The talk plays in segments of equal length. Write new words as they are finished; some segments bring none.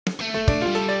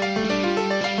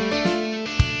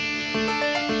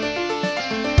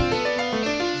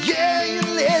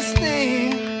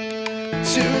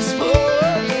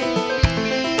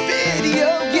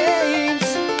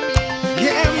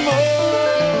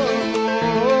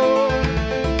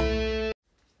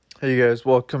Hey guys,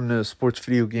 welcome to Sports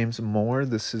Video Games and More.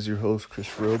 This is your host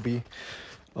Chris Roby.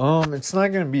 It's not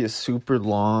gonna be a super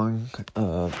long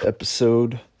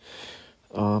episode,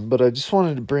 but I just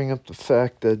wanted to bring up the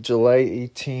fact that July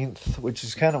 18th, which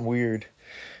is kind of weird,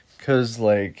 because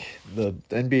the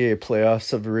NBA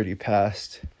playoffs have already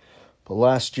passed. But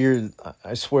last year,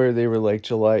 I swear they were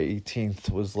July 18th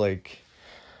was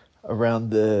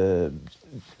around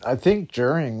I think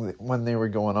during when they were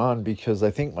going on, because I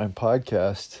think my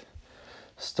podcast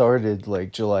started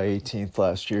July 18th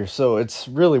last year. So it's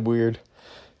really weird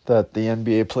that the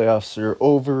NBA playoffs are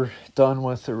over, done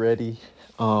with already.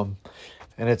 And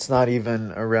it's not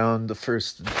even around the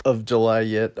 1st of July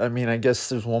yet. I mean, I guess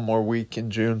there's one more week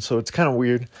in June, so it's kind of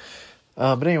weird.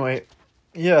 But anyway,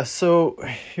 yeah, so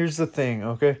here's the thing,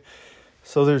 okay?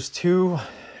 So there's 2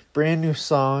 brand new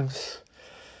songs.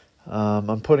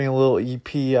 I'm putting a little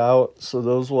EP out, so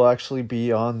those will actually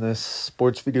be on this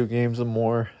Sports Video Games and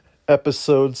More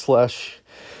episode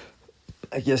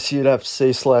 / I guess you'd have to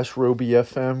say / Roby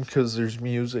FM, because there's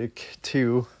music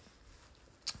too.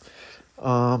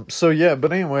 So yeah,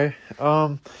 but anyway,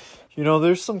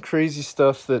 there's some crazy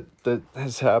stuff that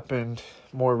has happened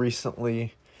more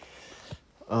recently.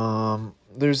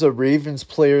 There's a Ravens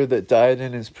player that died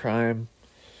in his prime.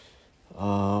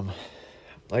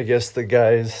 I guess the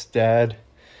guy's dad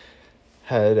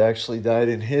had actually died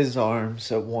in his arms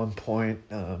at one point.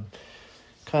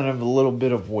 Kind of a little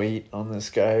bit of weight on this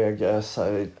guy, I guess.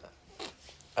 I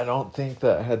don't think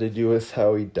that had to do with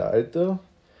how he died, though.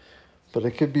 But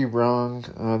I could be wrong.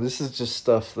 This is just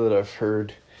stuff that I've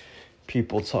heard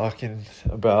people talking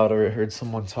about, or I heard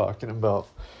someone talking about.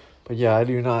 But yeah, I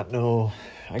do not know.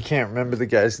 I can't remember the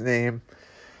guy's name.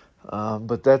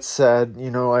 But that's sad.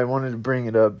 I wanted to bring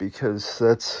it up because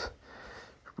that's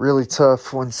really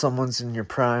tough when someone's in your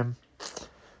prime.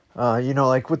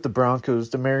 With the Broncos,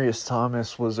 Demaryius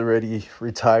Thomas was already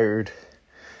retired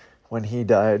when he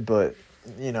died, but,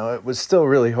 it was still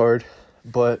really hard.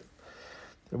 But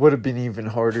it would have been even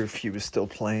harder if he was still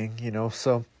playing,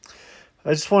 so I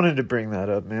just wanted to bring that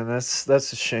up, man. That's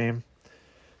a shame.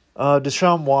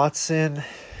 Deshaun Watson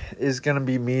is going to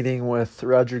be meeting with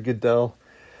Roger Goodell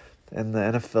and the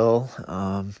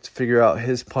NFL to figure out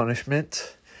his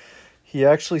punishment. He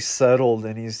actually settled,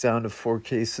 and he's down to 4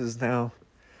 cases now.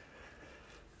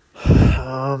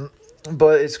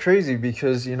 But it's crazy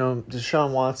because,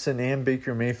 Deshaun Watson and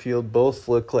Baker Mayfield both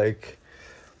look like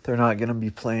they're not going to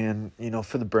be playing,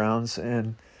 for the Browns.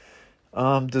 And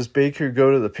does Baker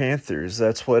go to the Panthers?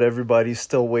 That's what everybody's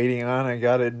still waiting on, I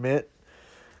got to admit.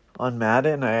 On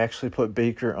Madden, I actually put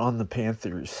Baker on the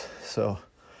Panthers. So,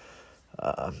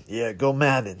 yeah, go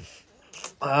Madden.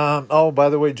 By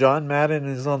the way, John Madden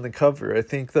is on the cover. I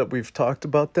think that we've talked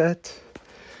about that,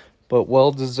 but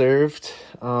well-deserved.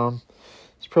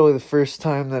 It's probably the first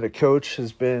time that a coach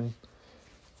has been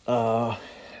the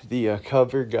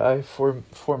cover guy for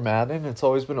Madden. It's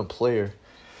always been a player.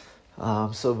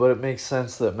 But it makes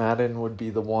sense that Madden would be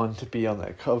the one to be on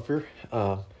that cover.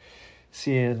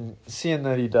 Seeing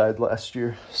that he died last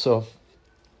year. So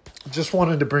just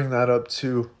wanted to bring that up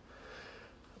too.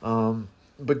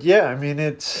 But yeah, I mean,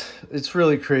 it's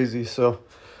really crazy. So,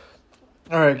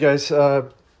 all right, guys,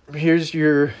 here's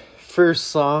your first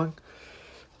song.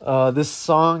 This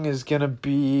song is going to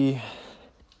be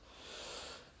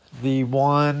the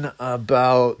one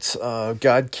about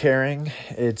God caring.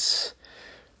 It's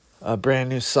a brand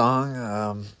new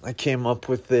song. I came up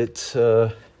with it. It's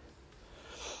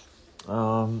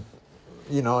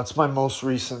my most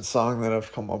recent song that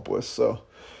I've come up with. So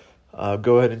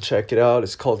go ahead and check it out.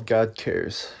 It's called God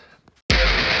Cares.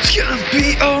 It's gonna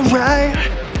be alright.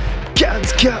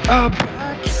 God's got our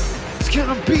back. It's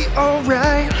gonna be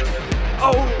alright.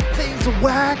 Oh, things are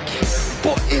whack,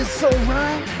 but it's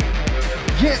alright.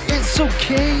 Yeah, it's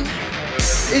okay.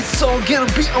 It's all gonna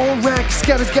be alright, 'cause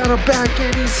God has got our back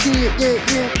and he's here,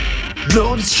 yeah.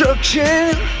 No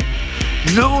destruction,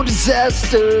 no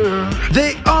disaster,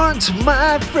 they aren't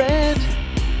my friend.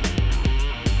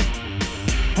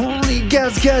 Only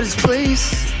God's got his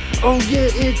place. Oh yeah,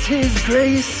 it's his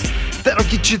grace that'll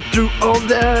get you through all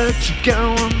that you're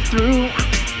going through.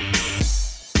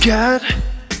 God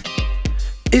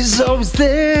is always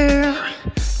there.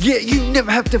 Yeah, you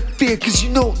never have to fear, 'cause you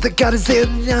know that God is there.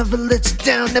 Never let you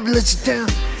down, never let you down.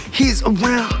 He's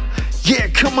around. Yeah,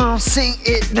 come on, sing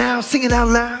it now, sing it out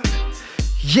loud.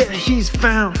 Yeah, he's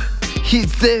found,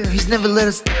 he's there, he's never let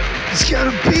us down. It's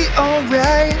gonna be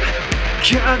alright.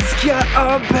 God's got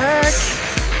our back.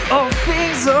 All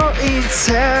things are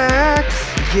intact.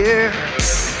 Yeah,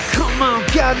 come on,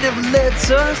 God never lets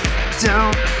us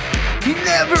down. He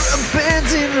never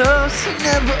abandons us, he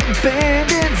never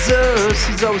abandons us.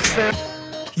 He's always found.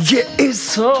 Yeah,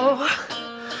 it's all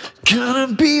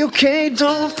gonna be okay,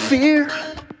 don't fear.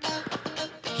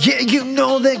 Yeah, you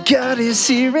know that God is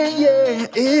here, and yeah,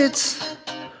 it's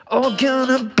all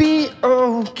gonna be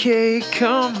okay.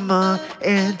 Come on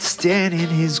and stand in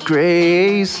His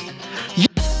grace.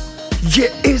 Yeah,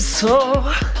 it's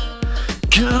all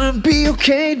gonna be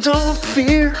okay, don't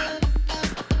fear.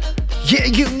 Yeah,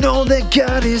 you know that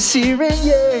God is here, and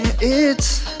yeah,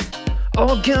 it's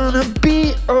all gonna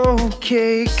be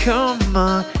okay. Come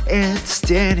on and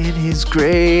stand in His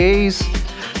grace.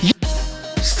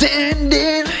 Stand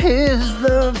in His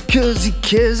love, 'cause He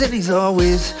cares and He's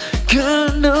always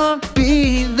gonna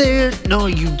be there. No,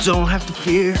 you don't have to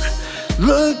fear.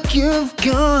 Look, you've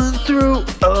gone through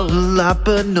a lot,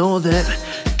 but know that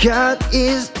God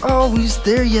is always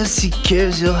there. Yes, He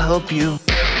cares, He'll help you.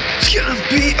 It's gonna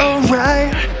be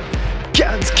alright.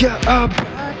 God's got our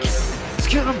back. It's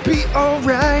gonna be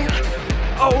alright.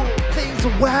 Oh, things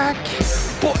are whack,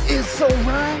 but it's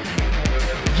alright.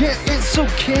 Yeah, it's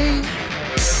okay.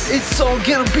 It's all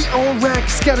gonna be alright,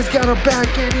 'cause God has got our back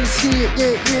and He's here,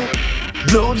 yeah.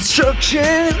 No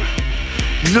destruction,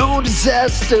 no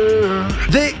disaster,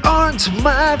 they aren't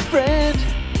my friend.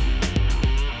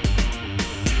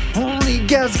 Only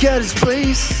God's got His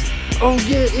place. Oh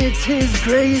yeah, it's His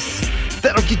grace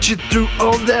that'll get you through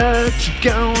all that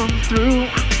you're going through.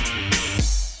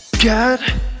 God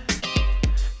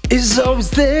is always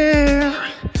there.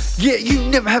 Yeah, you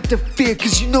never have to fear,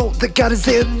 'cause you know that God is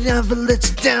there. Never let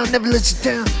you down, never let you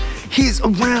down. He's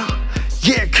around.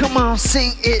 Yeah, come on,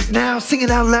 sing it now, sing it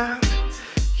out loud.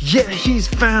 Yeah, He's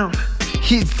found,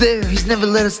 He's there, He's never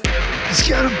let us down. It's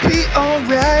gonna be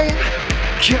alright.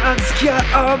 God's got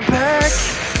our back.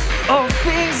 All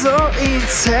things are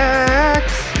intact.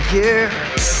 Yeah,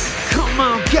 come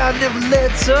on, God never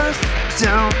lets us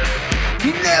down.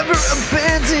 He never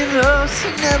abandons us,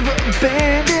 He never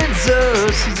abandons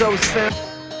us. He's always found.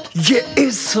 Yeah,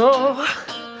 it's all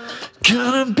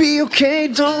gonna be okay,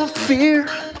 don't fear.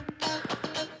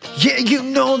 Yeah, you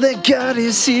know that God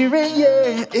is here, and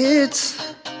yeah,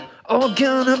 it's all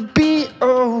gonna be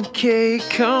okay.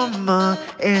 Come on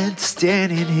and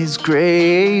stand in His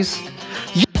grace.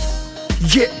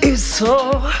 Yeah, it's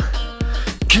all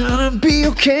gonna be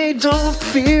okay, don't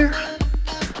fear.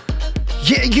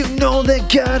 Yeah, you know that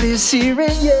God is here,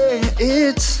 and yeah,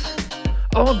 it's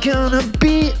all gonna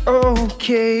be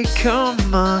okay.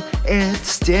 Come on and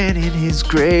stand in His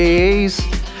grace.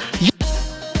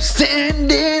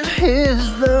 Stand in His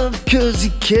love, 'cause He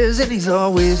cares and He's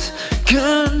always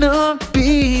gonna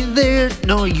be there.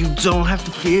 No, you don't have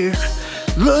to fear.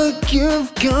 Look,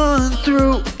 you've gone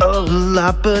through a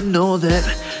lot, but know that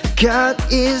God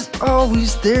is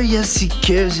always there. Yes, He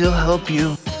cares, He'll help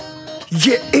you.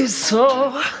 Yeah, it's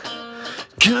all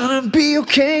gonna be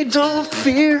okay, don't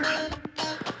fear.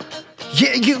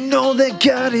 Yeah, you know that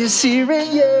God is here,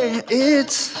 and yeah,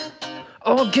 it's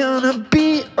all gonna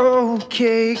be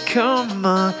okay. Come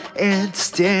on and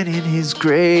stand in His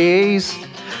grace.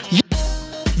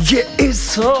 Yeah,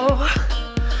 it's all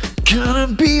gonna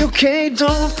be okay,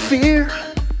 don't fear.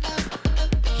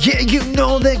 Yeah, you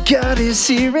know that God is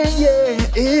here, and yeah,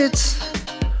 it's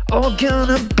all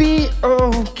gonna be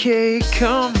okay.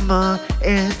 Come on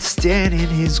and stand in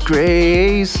His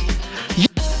grace.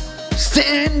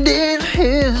 Stand in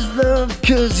His love,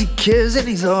 'cause He cares and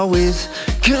He's always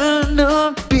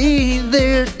gonna be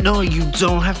there. No, you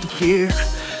don't have to fear.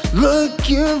 Look,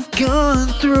 you've gone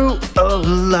through a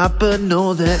lot, but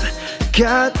know that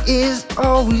God is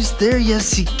always there.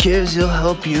 Yes, He cares, He'll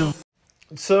help you.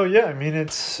 So yeah, I mean,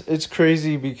 it's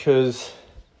crazy because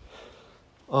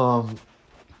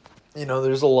you know,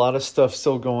 there's a lot of stuff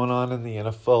still going on in the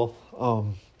NFL.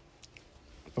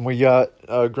 And we got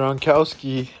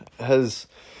Gronkowski has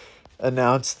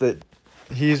announced that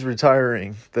he's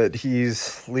retiring, that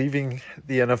he's leaving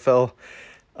the NFL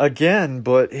again,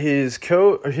 but his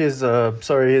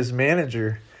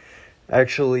manager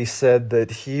actually said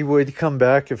that he would come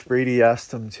back if Brady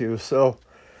asked him to. So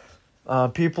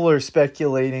people are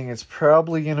speculating it's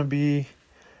probably going to be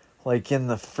like in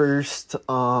the first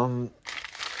kind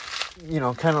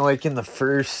of like in the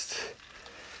first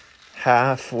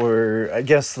half, or I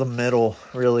guess the middle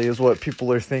really is what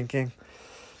people are thinking.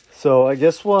 So I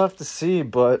guess we'll have to see,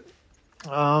 but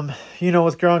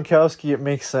with Gronkowski it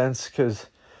makes sense because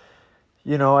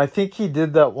I think he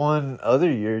did that one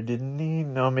other year, didn't he?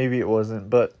 No, maybe it wasn't,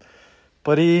 but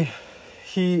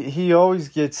he always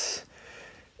gets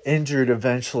injured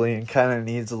eventually and kind of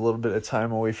needs a little bit of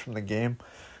time away from the game.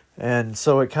 And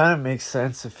so it kind of makes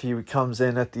sense if he comes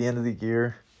in at the end of the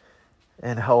year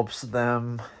and helps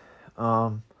them.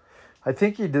 I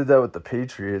think he did that with the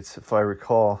Patriots, if I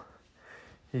recall.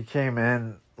 He came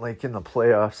in like in the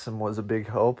playoffs and was a big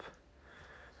help.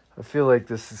 I feel like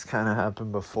this has kind of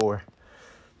happened before.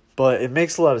 But it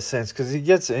makes a lot of sense because he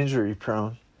gets injury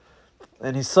prone.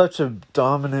 And he's such a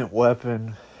dominant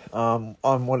weapon on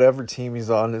whatever team he's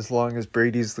on, as long as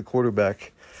Brady's the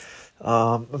quarterback.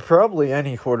 Probably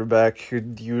any quarterback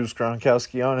could use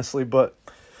Gronkowski, honestly. But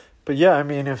yeah, I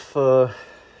mean, if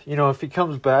he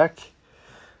comes back,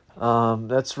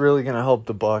 that's really going to help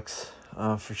the Bucs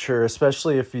for sure,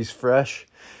 especially if he's fresh,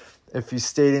 if he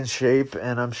stayed in shape.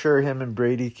 And I'm sure him and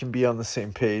Brady can be on the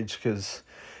same page because,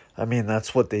 I mean,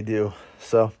 that's what they do.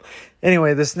 So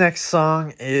anyway, this next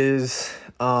song is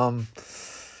a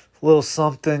little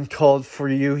something called For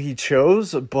You He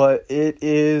Chose, but it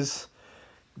is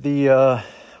the,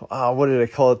 what did I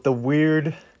call it? The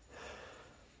weird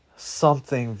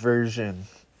something version.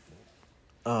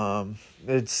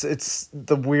 It's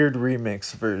the weird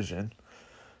remix version.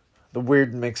 The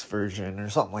weird mix version or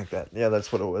something like that. Yeah,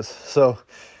 that's what it was. So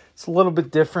it's a little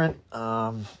bit different.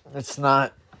 It's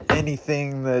not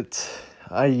anything that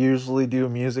I usually do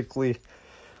musically.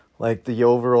 Like, the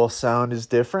overall sound is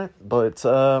different, but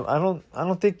I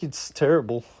don't think it's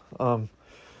terrible. But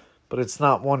it's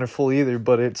not wonderful either.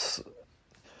 But it's,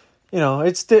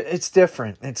 it's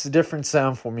different. It's a different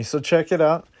sound for me. So check it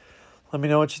out. Let me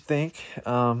know what you think.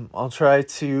 I'll try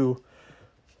to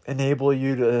enable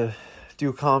you to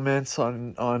do comments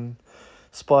on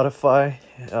Spotify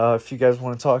if you guys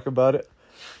want to talk about it.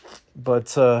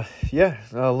 But let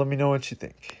me know what you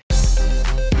think.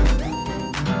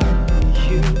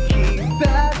 You keep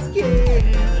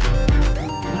asking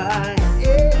why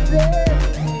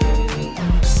everything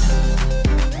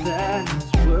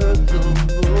that's worth the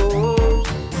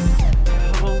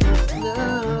most almost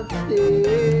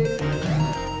nothing.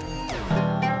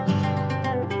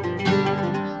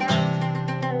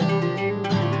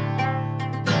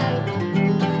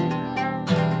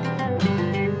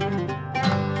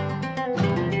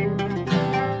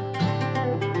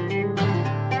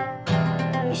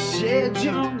 Shed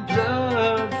your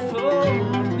blood for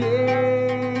me,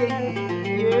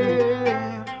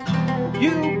 yeah.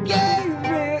 You gave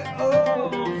it all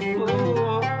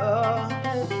for us.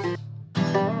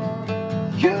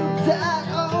 You died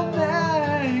on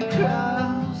that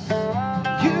cross.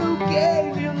 You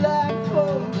gave your life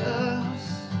for us.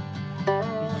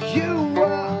 You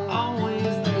were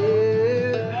always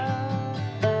there.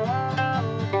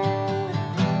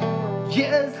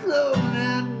 Yes, Lord, I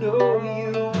know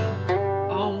you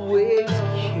always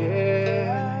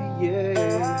care,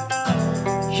 yeah.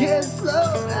 Yes,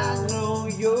 Lord, I know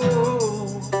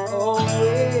you'll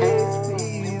always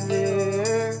be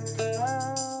there.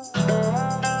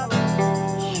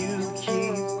 You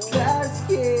keep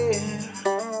asking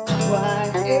why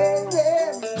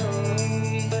everything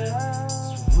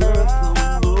is worth the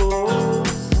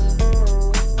most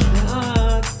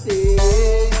nothing,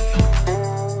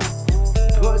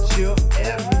 but you're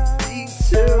everything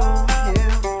to him.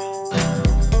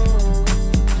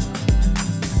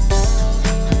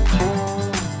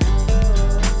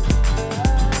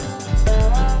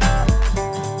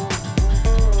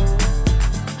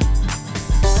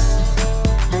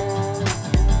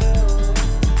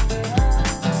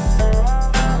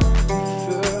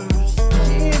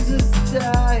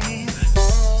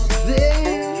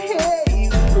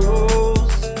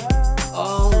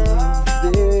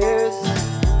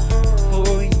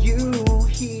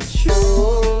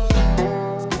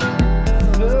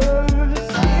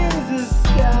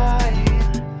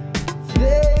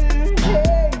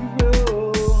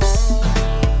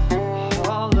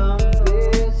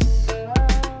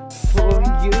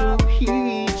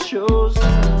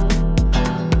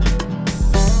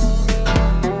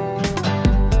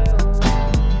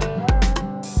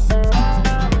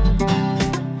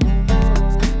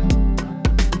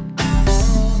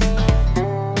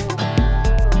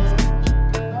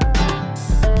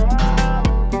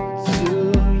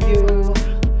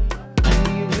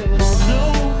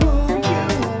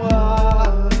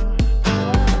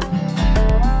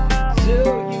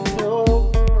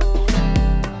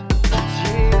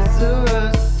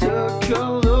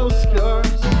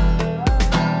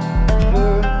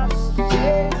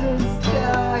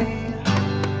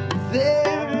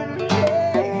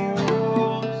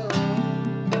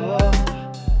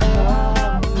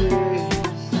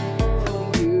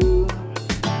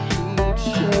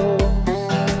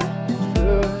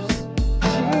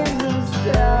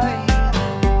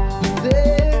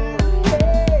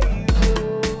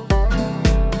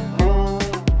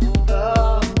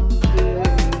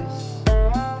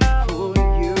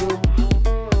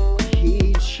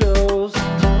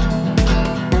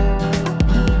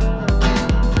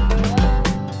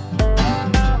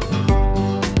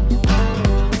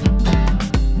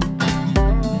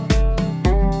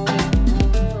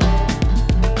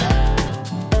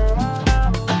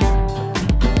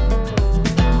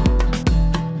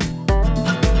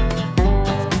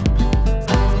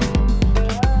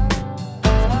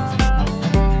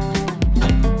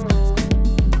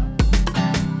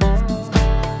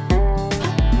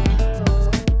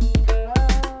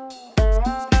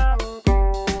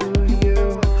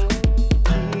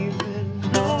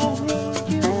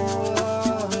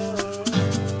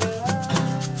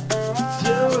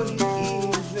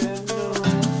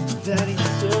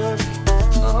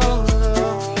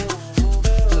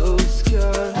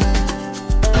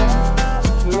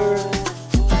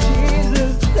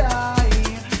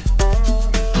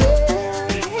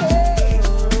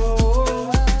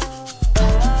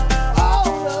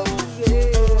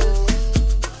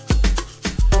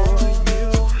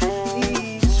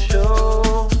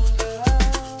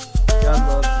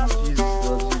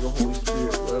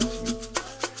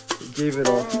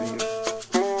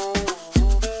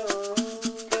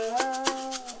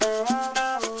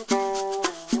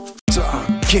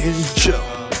 Talking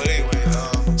Joe,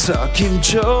 Talking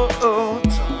Joe,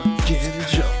 Talking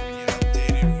Joe,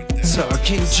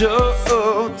 Talking Joe,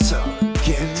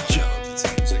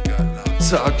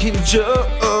 Talking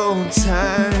Joe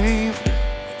time,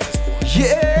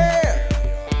 yeah.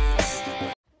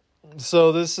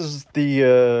 So this is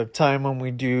the time when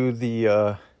we do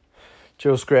the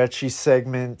Joe Scratchy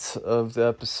segment of the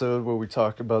episode where we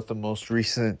talk about the most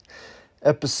recent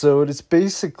episode. It's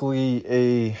basically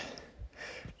a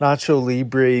Nacho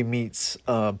Libre meets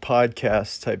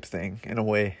podcast type thing in a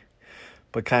way,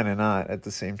 but kind of not at the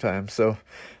same time. So,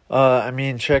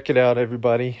 check it out,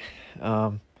 everybody.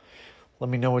 Let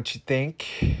me know what you think.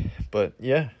 But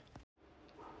yeah.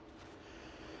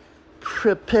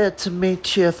 Prepare to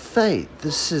meet your fate.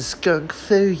 This is Gronk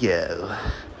Fuyo.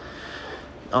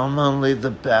 I'm only the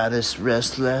baddest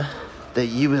wrestler that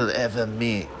you will ever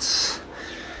meet.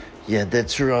 Yeah,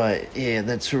 that's right.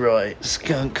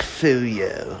 Skunk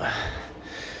Fuyo.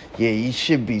 Yeah, you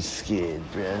should be scared,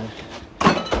 bro.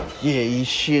 Yeah, you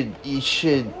should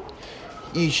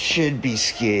be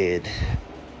scared.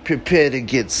 Prepare to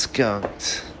get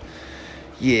skunked.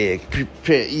 Yeah,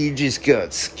 you just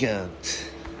got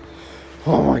skunked.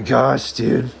 Oh my gosh,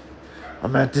 dude.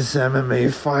 I'm at this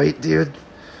MMA fight, dude.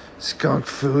 Skunk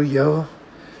Fuyo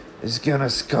is gonna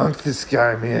skunk this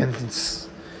guy, man. It's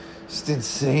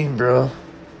insane, bro.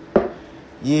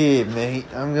 Yeah, mate.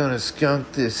 I'm gonna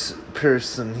skunk this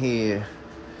person here.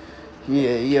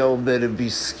 Yeah, y'all better be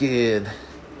scared.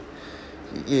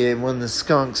 Yeah, when the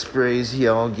skunk sprays,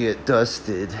 y'all get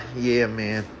dusted. Yeah,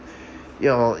 man.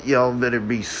 Y'all better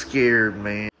be scared,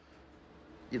 man.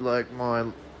 You like my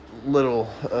little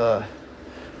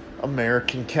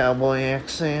American cowboy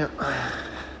accent?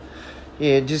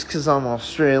 Yeah, just 'cause I'm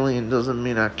Australian doesn't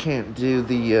mean I can't do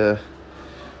the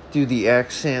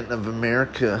accent of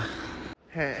America.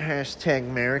 Hashtag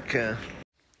America.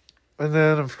 And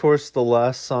then, of course, the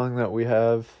last song that we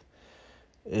have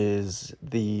is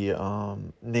the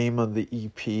name of the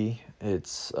EP.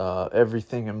 It's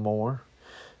Everything and More.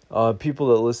 People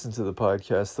that listen to the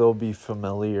podcast, they'll be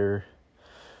familiar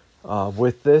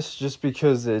with this just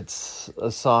because it's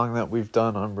a song that we've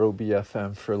done on Roby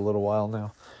FM for a little while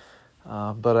now.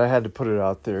 But I had to put it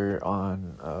out there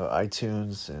on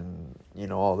iTunes and,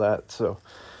 all that. So,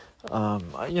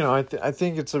 I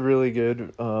think it's a really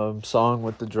good song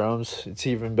with the drums. It's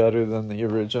even better than the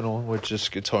original with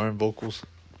just guitar and vocals.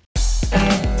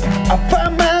 I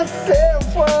find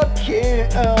myself walking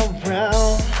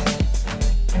around,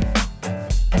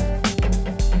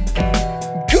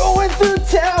 going through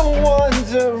town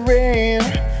wondering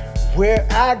where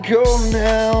I go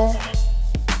now.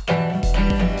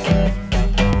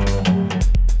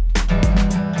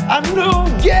 I know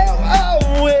you are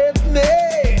with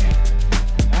me,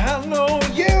 I know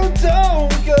you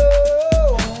don't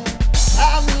go,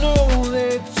 I know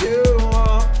that you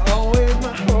are always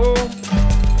my home.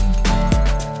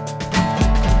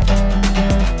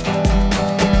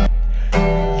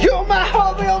 You're my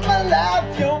hope, you're my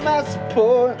life, you're my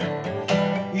support,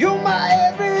 you're my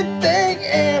everything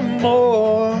and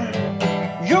more.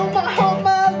 You're my hope,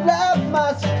 my life,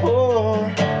 my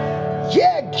support.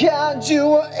 Yeah, God,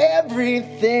 you are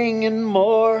everything and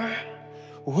more.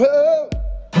 Whoa.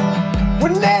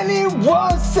 When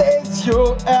anyone says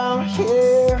you're out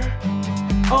here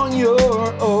on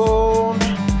your own,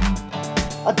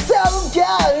 I tell them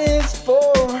God is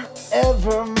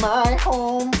forever my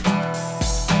home.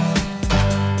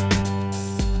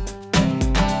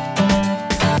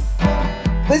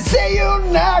 They say you're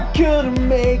not gonna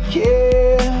make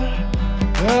it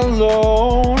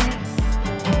alone,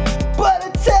 but I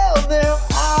tell them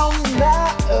I'm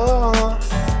not alone.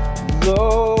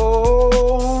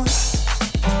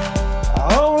 I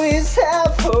always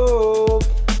have hope.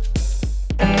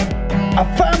 I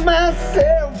find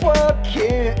myself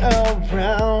walking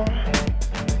around,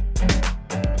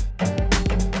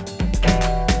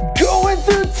 going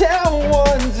through town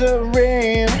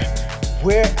wondering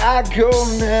where I go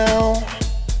now.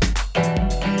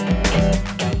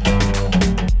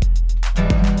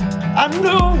 I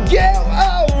know you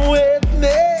are with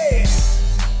me,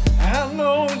 I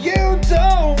know you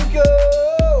don't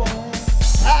go,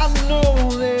 I know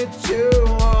that you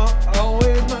are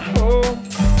always my home.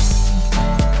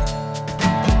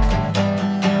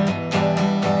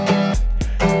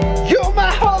 You're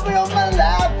my hope, you're my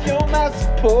life, you're my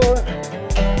support,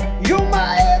 you're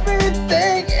my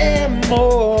everything and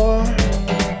more.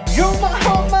 You're my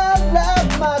hope, my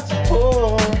life, my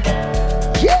support.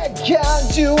 Yeah,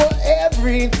 God, you are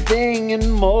everything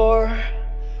and more.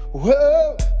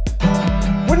 Whoa.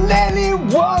 When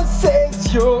anyone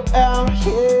says you're out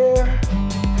here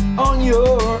on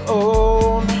your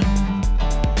own.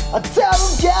 I tell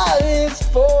them God is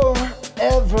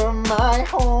forever my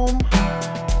home.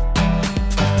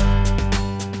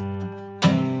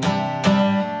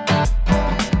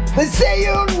 They say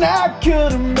you're not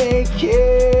gonna make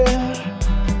it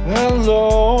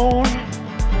alone,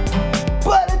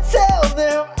 but I tell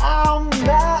them I'm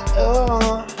not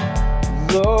alone.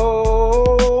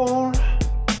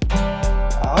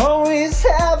 I always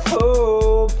have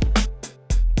hope.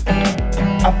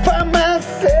 I find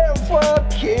myself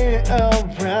walking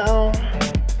around,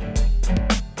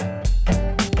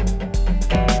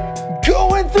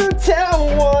 going through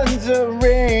town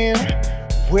wondering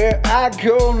where I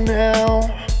go now.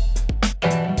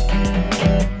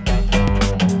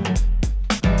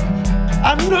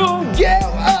 I know you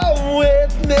are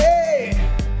with me,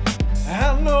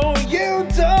 I know you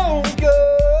don't go.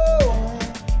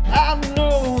 I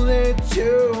know that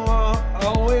you are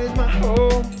always my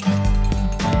hope.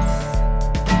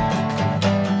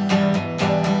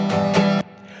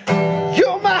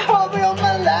 You're my hope, you're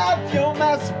my life, you're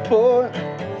my support.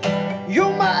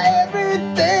 You're my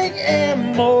everything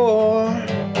and more.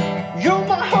 You're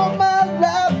my heart, my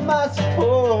life, my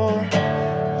support.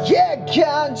 Yeah,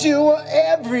 God, you are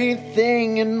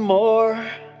everything and more.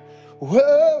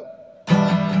 Whoa.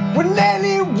 When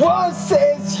anyone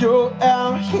says you're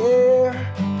out here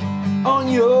on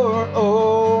your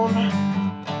own,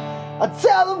 I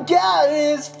tell them God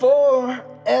is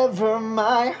forever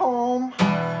my home.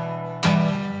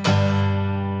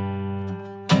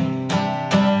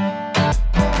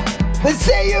 They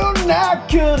say you're not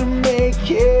gonna make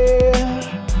it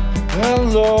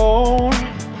alone,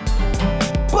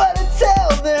 but I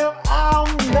tell them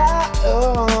I'm not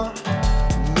alone.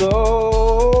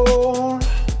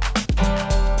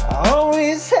 I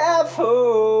always have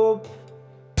hope.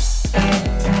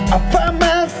 I find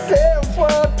myself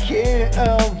walking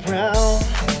around,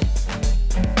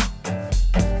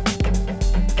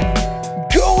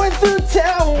 going through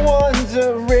town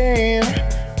wondering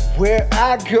where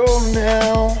I go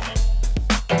now.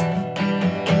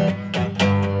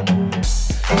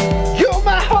 You're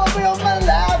my hope, you're my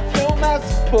life, you're my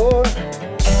support.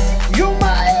 You're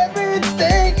my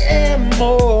everything and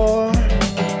more.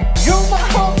 You're my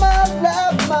hope, my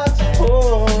life, my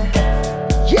support.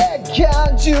 Yeah,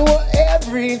 God, you are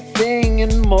everything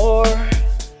and more.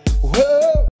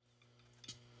 Whoa.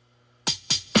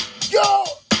 You're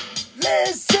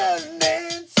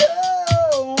listening to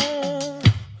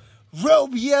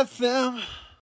Roby FM.